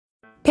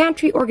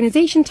Pantry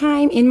organization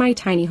time in my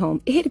tiny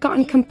home. It had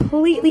gotten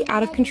completely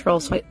out of control,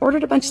 so I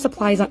ordered a bunch of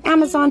supplies on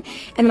Amazon,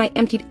 and then I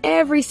emptied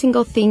every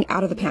single thing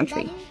out of the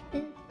pantry.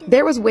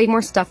 There was way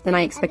more stuff than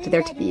I expected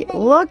there to be.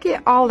 Look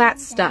at all that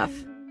stuff.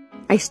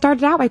 I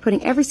started out by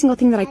putting every single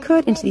thing that I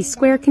could into these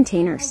square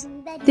containers.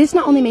 This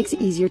not only makes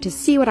it easier to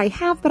see what I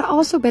have, but it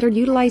also better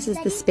utilizes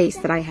the space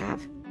that I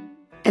have.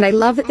 And I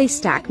love that they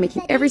stack,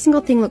 making every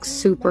single thing look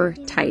super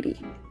tidy.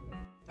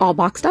 All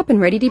boxed up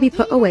and ready to be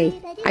put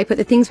away. I put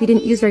the things we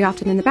didn't use very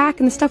often in the back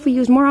and the stuff we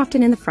used more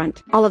often in the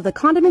front. All of the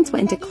condiments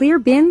went into clear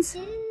bins,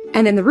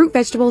 and then the root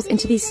vegetables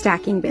into these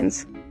stacking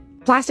bins.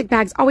 Plastic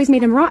bags always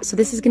made them rot, so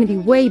this is going to be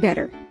way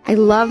better. I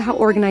love how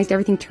organized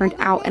everything turned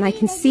out, and I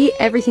can see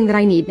everything that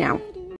I need now.